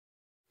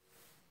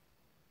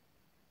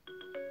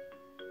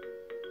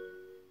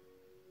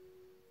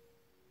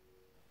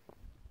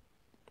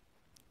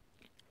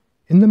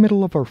In the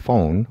middle of our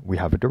phone, we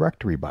have a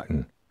directory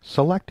button.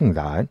 Selecting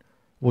that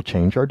will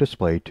change our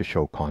display to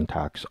show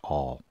Contacts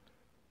All.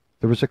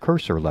 There is a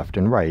cursor left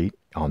and right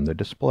on the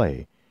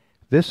display.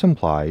 This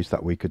implies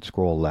that we could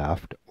scroll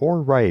left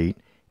or right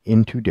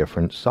into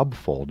different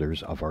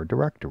subfolders of our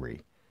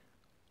directory.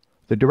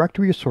 The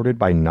directory is sorted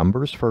by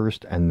numbers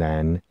first and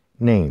then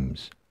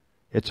names.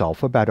 It's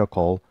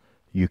alphabetical.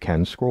 You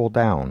can scroll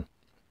down.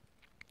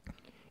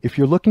 If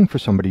you're looking for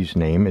somebody's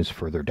name is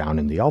further down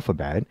in the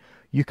alphabet,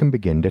 you can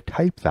begin to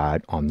type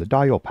that on the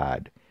dial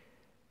pad.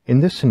 In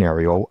this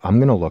scenario, I'm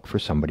going to look for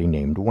somebody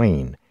named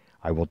Wayne.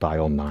 I will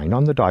dial 9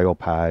 on the dial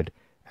pad,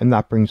 and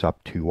that brings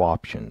up two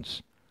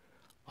options.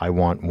 I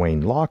want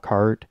Wayne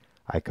Lockhart.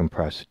 I can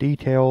press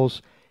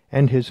Details,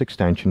 and his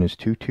extension is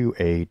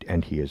 228,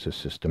 and he is a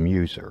system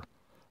user.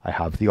 I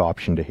have the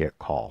option to hit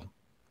Call.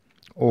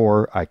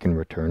 Or I can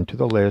return to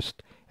the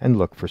list and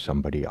look for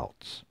somebody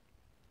else.